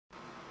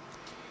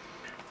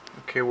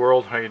Okay,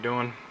 world, how you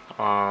doing?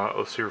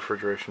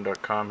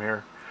 OCRefrigeration.com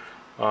here.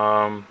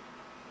 Um,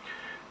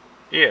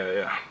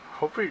 yeah.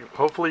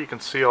 Hopefully you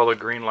can see all the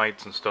green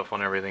lights and stuff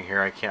on everything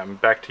here. I'm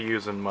back to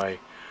using my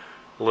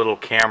little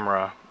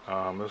camera.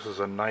 This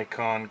is a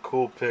Nikon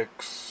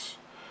Coolpix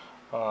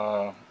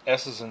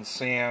S as in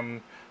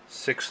Sam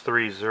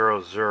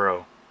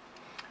 6300.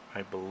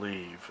 I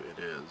believe it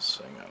is.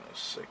 Hang on a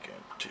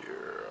second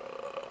here.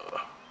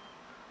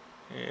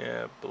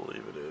 Yeah, I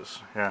believe it is.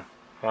 Yeah.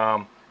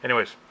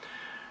 Anyways,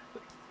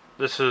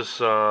 this is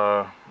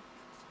the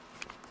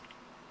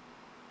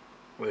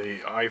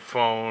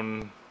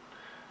iPhone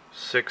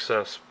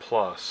 6s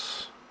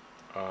Plus.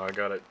 I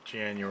got it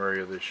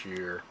January of this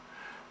year.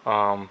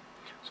 So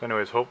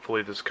anyways,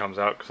 hopefully this comes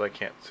out because I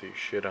can't see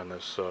shit on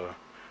this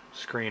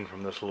screen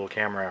from this little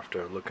camera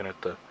after looking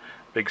at the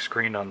big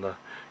screen on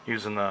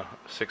using the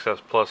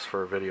 6s Plus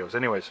for videos.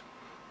 Anyways,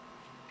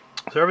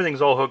 so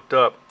everything's all hooked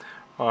up.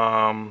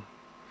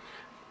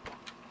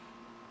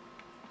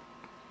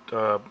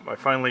 I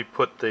finally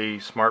put the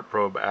Smart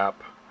Probe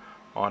app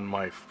on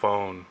my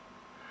phone,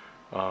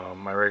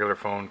 my regular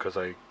phone, because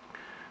I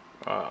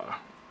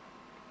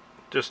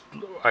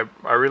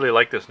really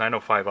like this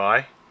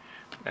 905i,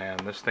 and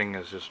this thing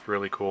is just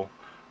really cool.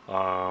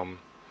 And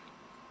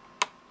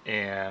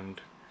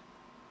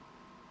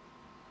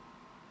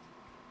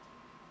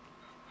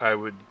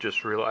I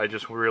just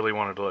really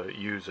wanted to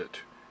use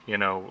it, you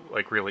know,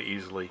 like really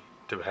easily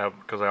to have,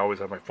 because I always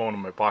have my phone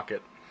in my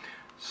pocket,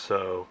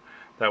 so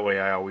that way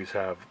I always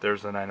have,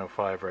 there's the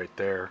 905 right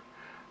there,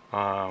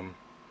 and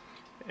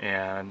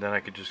then I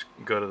could just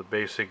go to the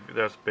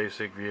that's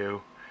basic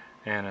view,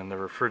 and in the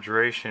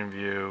refrigeration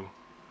view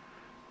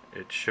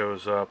it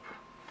shows up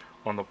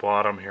on the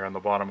bottom here, on the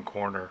bottom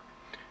corner,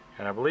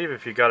 and I believe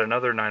if you got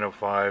another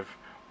 905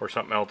 or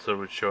something else it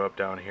would show up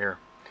down here.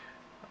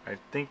 I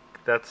think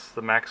that's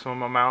the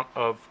maximum amount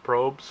of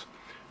probes.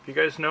 If you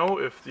guys know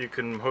if you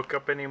can hook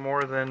up any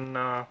more than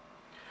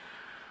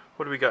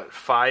what do we got,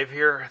 5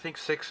 here? I think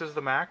 6 is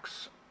the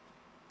max.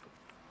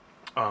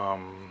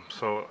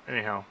 So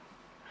anyhow,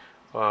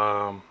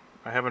 I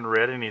haven't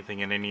read anything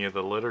in any of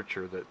the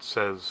literature that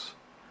says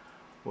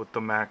what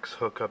the max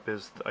hookup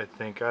is. I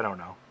don't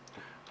know.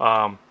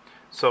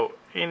 So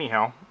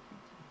anyhow,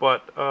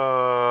 but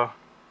I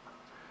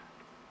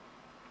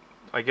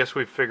guess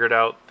we figured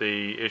out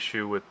the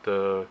issue with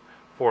the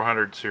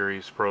 400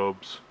 series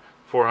probes.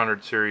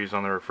 400 series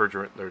on the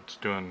refrigerant that's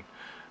doing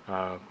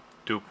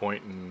dew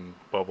point and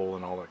bubble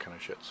and all that kind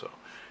of shit. So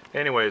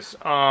anyways,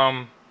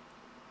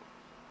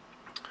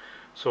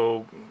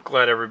 so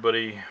glad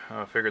everybody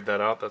figured that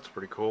out. That's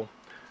pretty cool.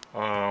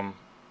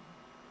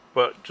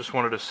 But just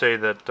wanted to say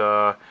that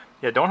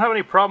yeah, don't have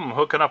any problem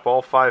hooking up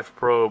all 5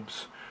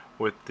 probes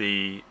with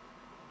the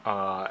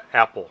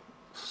Apple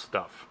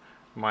stuff.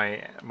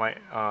 My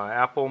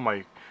Apple,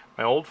 my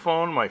old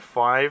phone, my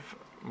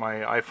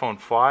iPhone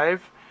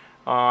 5,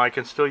 I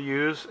can still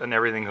use, and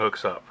everything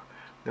hooks up.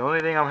 The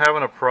only thing I'm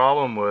having a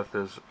problem with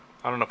is,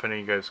 I don't know if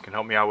any of you guys can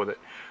help me out with it.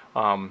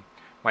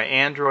 My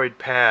Android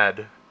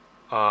pad,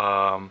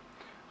 I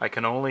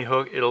can only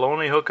it'll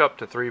only hook up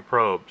to 3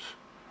 probes,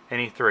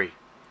 any 3.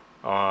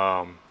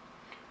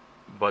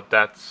 But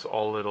that's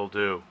all it'll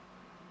do.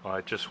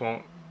 It just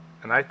won't,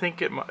 and I think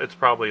it's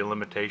probably a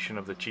limitation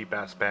of the cheap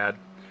ass pad,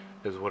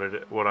 is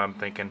what I'm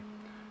thinking.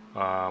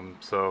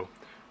 So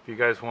if you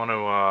guys want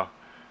to,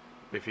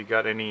 if you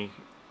got any.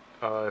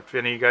 If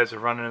any of you guys are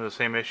running into the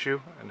same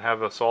issue and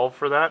have a solve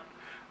for that,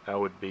 that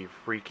would be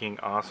freaking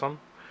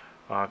awesome.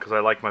 Because I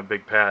like my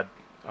big pad.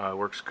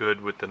 Works good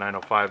with the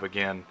 905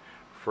 again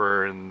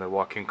for in the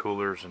walk-in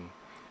coolers, and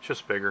it's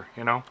just bigger,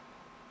 you know.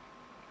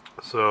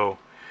 So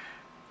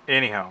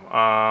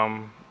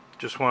anyhow,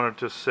 just wanted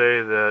to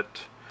say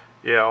that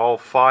yeah, all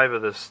 5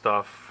 of this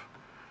stuff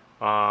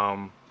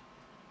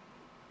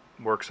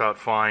works out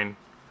fine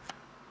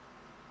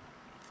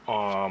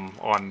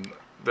on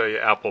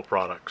the Apple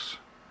products.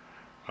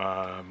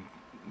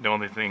 The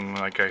only thing,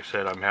 like I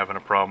said, I'm having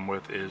a problem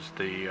with is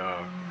the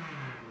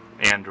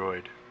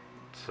Android.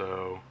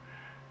 So,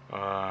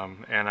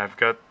 and I've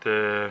got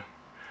the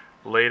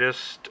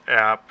latest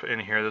app in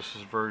here. This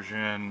is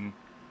version,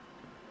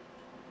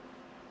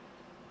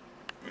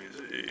 let me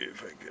see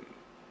if I can,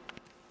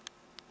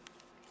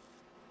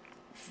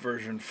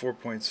 version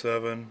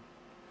 4.7.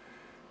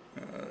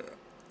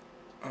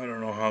 I don't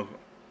know how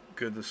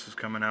good this is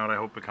coming out. I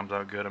hope it comes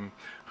out good.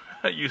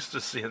 I used to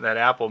see that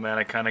Apple, man.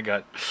 I kind of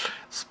got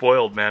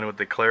spoiled, man, with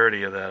the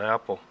clarity of that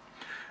Apple.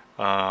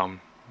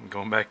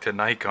 Going back to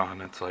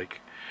Nikon, it's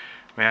like,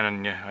 man,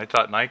 and yeah, I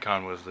thought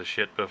Nikon was the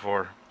shit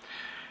before.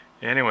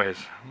 Anyways,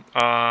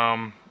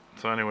 so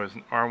anyways,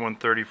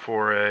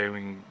 R134A, we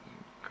can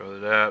go to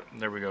that.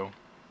 There we go.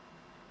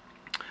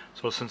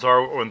 So since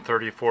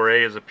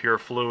R134A is a pure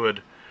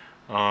fluid,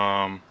 you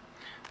know,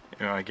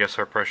 I guess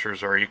our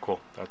pressures are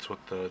equal. That's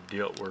what the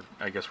deal.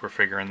 I guess we're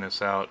figuring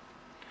this out.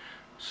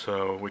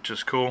 So, which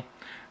is cool.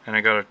 And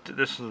I got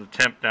this is the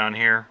temp down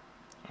here.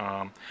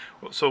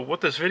 So what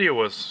this video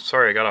was,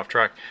 sorry I got off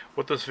track.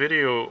 What this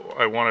video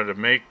I wanted to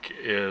make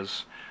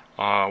is,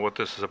 what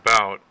this is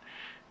about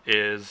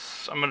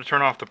is I'm going to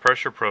turn off the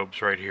pressure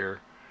probes right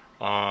here,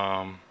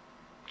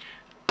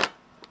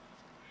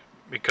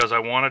 because I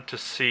wanted to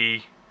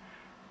see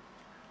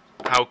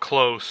how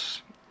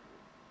close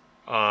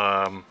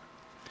the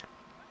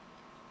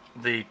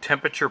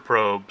temperature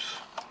probes,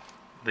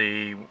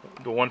 the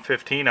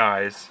 115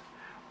 eyes,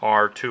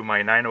 are to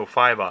my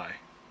 905 eye.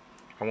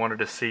 I wanted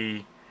to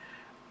see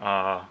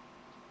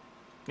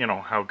you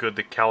know, how good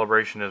the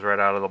calibration is right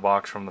out of the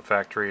box from the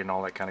factory and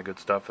all that kind of good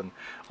stuff. And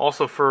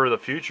also for the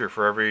future,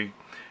 for every,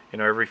 you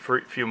know, every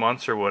few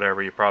months or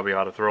whatever, you probably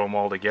ought to throw them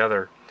all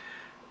together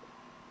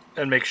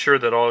and make sure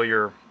that all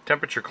your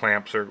temperature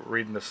clamps are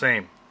reading the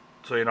same,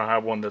 so you don't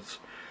have one that's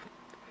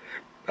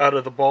out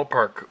of the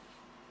ballpark.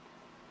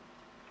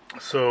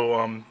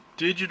 So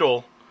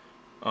digital,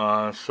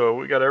 so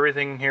we got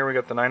everything here. We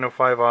got the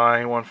 905i,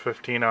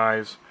 115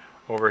 eyes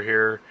over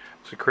here.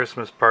 It's a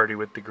Christmas party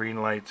with the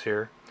green lights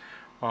here.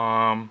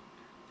 And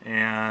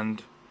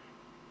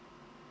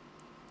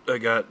I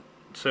got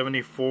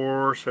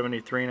 74,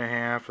 73 and a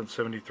half, and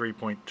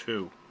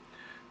 73.2.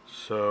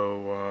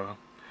 So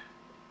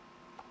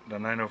the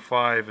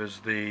 905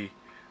 is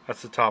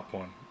that's the top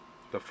one.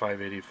 The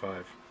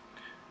 585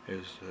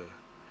 is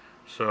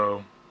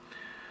so.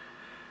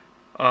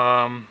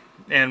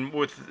 And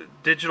with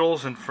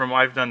digitals, and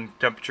I've done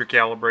temperature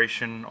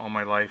calibration all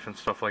my life and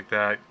stuff like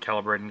that,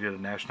 calibrating to the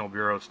National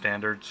Bureau of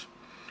Standards.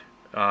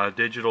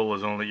 Digital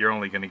is you're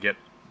only going to get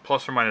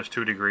plus or minus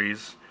 2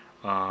 degrees,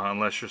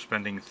 unless you're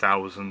spending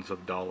thousands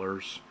of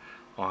dollars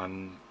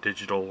on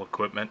digital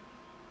equipment.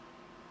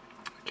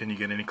 Can you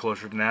get any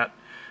closer than that?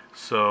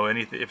 So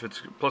anything, if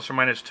it's plus or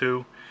minus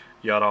 2,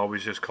 you ought to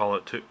always just call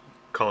it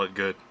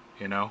good,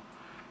 you know.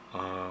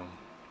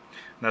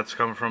 That's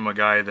coming from a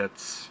guy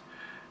that's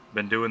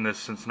been doing this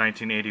since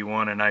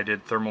 1981, and I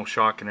did thermal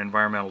shock and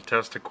environmental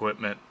test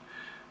equipment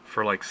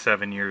for like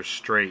 7 years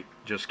straight,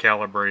 just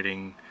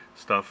calibrating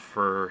stuff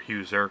for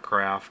Hughes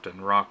Aircraft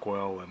and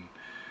Rockwell, and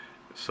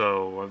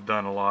so I've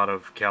done a lot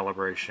of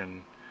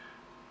calibration,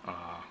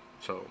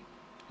 so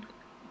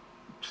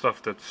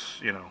stuff that's,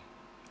 you know,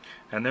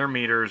 and their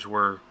meters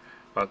were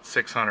about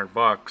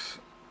 $600,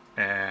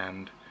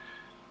 and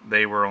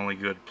they were only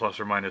good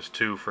plus or minus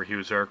 2 for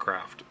Hughes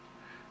Aircraft.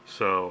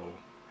 So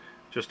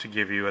just to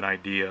give you an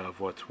idea of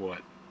what's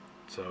what.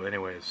 So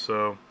anyways,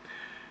 so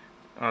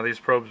these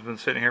probes have been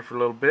sitting here for a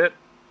little bit,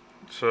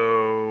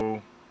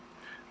 so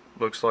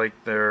looks like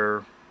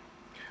they're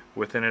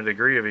within a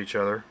degree of each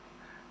other.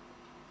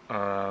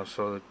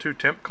 So the two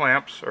temp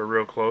clamps are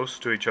real close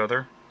to each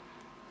other,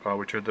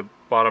 which are the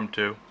bottom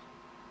two.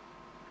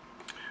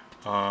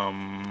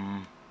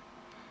 So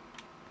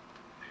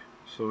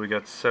we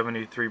got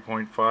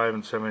 73.5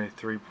 and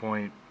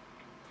 73.7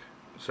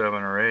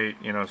 or 8,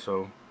 you know,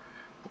 so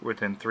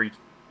within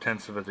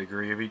 0.3 of a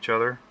degree of each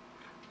other,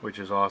 which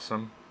is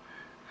awesome.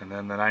 And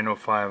then the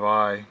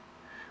 905i,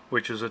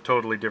 which is a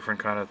totally different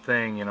kind of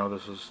thing, you know.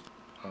 This is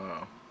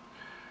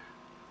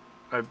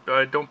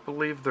I don't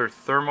believe they're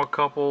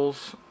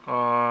thermocouples.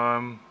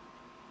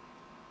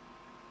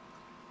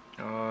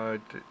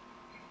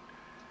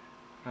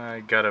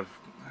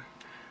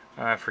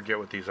 I forget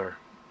what these are.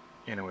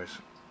 Anyways,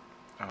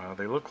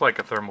 they look like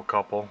a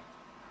thermocouple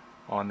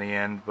on the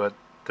end, but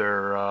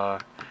they're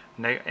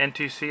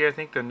NTC, I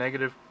think, the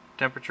negative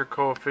temperature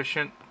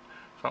coefficient,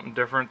 something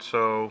different,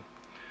 so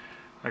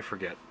I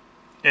forget.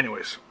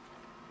 Anyways,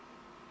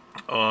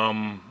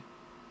 so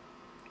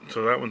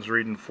that one's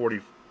reading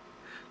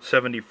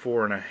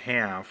 74 and a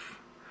half,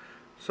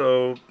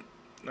 so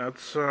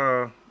that's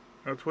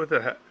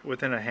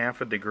within a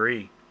half a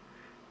degree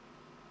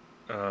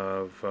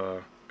of,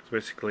 because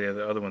basically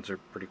the other ones are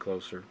pretty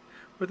closer,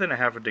 within a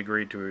half a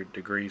degree to a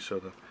degree. So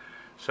the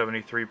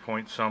 73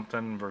 point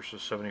something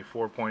versus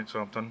 74 point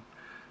something.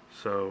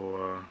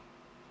 So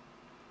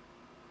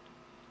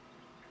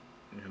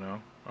you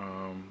know,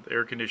 the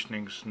air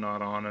conditioning's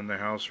not on in the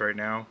house right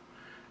now.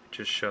 It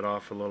just shut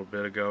off a little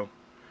bit ago,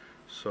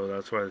 so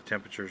that's why the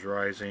temperature's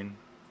rising.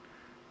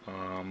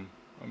 I'm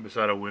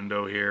beside a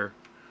window here,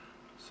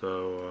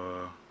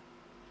 so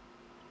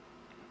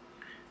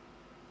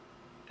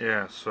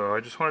yeah, so I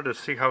just wanted to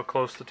see how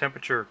close the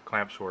temperature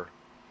clamps were,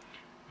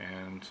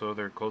 and so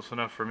they're close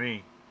enough for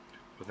me,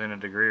 within a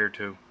degree or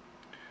two.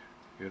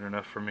 Good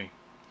enough for me.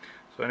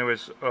 So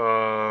anyways,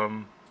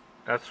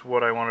 that's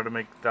what I wanted to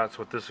make. That's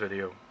what this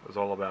video is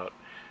all about.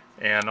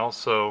 And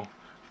also,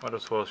 might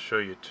as well show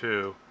you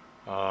too,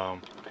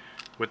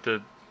 with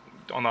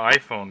on the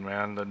iPhone,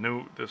 man, the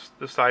new this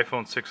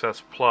iPhone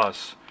 6s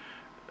Plus,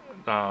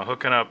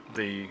 hooking up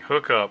the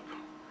hookup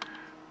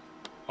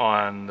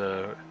on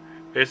the,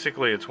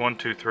 basically it's 1,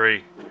 2,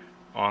 3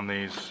 on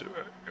these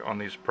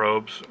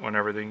probes. When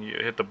everything, you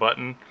hit the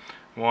button,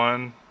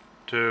 1,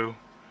 2,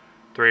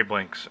 3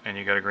 blinks, and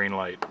you got a green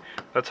light.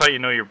 That's how you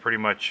know you're pretty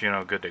much, you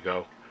know, good to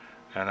go.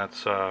 And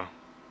that's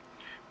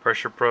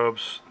pressure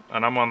probes.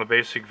 And I'm on the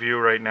basic view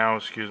right now.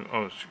 Excuse me.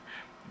 Oh,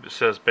 it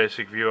says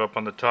basic view up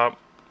on the top,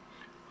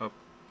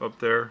 up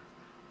there.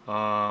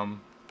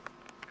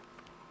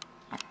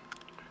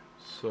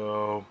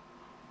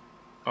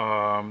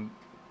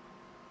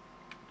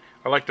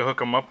 I like to hook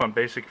them up on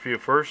Basic View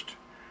first,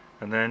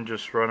 and then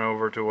just run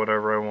over to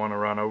whatever I want to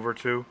run over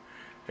to.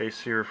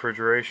 AC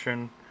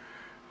Refrigeration.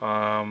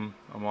 I'm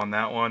on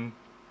that one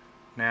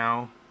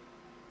now.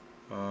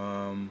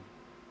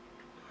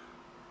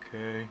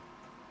 Okay.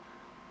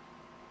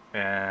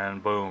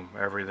 And boom,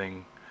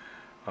 everything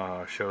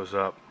shows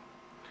up.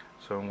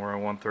 So we're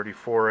on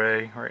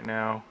 134A right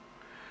now,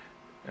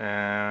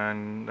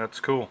 and that's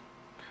cool.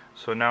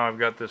 So now I've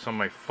got this on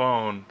my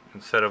phone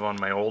instead of on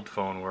my old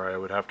phone, where I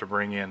would have to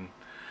bring in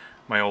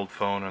my old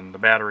phone, and the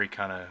battery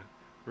kind of,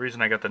 the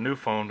reason I got the new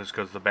phone is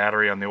because the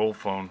battery on the old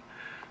phone,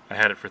 I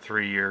had it for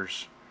 3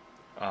 years.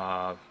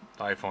 The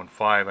iPhone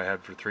 5 I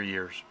had for 3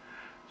 years.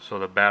 So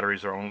the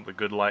batteries are only, the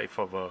good life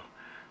of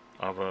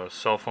a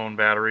cell phone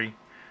battery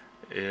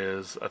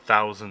is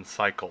 1,000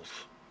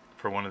 cycles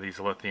for one of these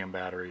lithium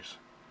batteries,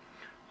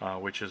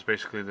 which is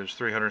basically, there's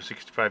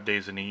 365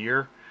 days in a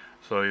year.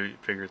 So you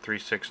figure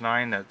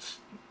 369, that's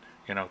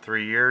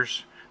 3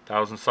 years,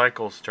 1,000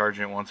 cycles,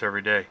 charging it once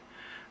every day.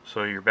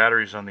 So your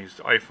batteries on these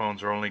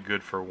iPhones are only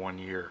good for 1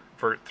 year,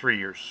 for 3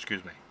 years,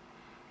 excuse me.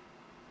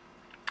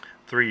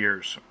 3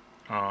 years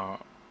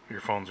your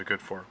phones are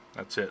good for.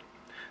 That's it.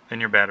 Then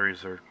your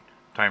batteries are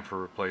time for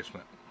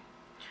replacement.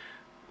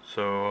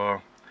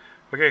 So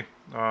okay,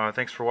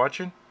 thanks for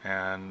watching,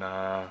 and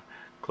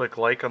click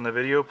like on the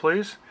video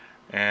please,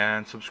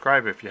 and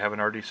subscribe if you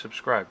haven't already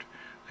subscribed.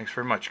 Thanks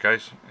very much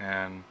guys,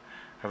 and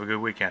have a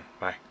good weekend.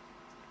 Bye.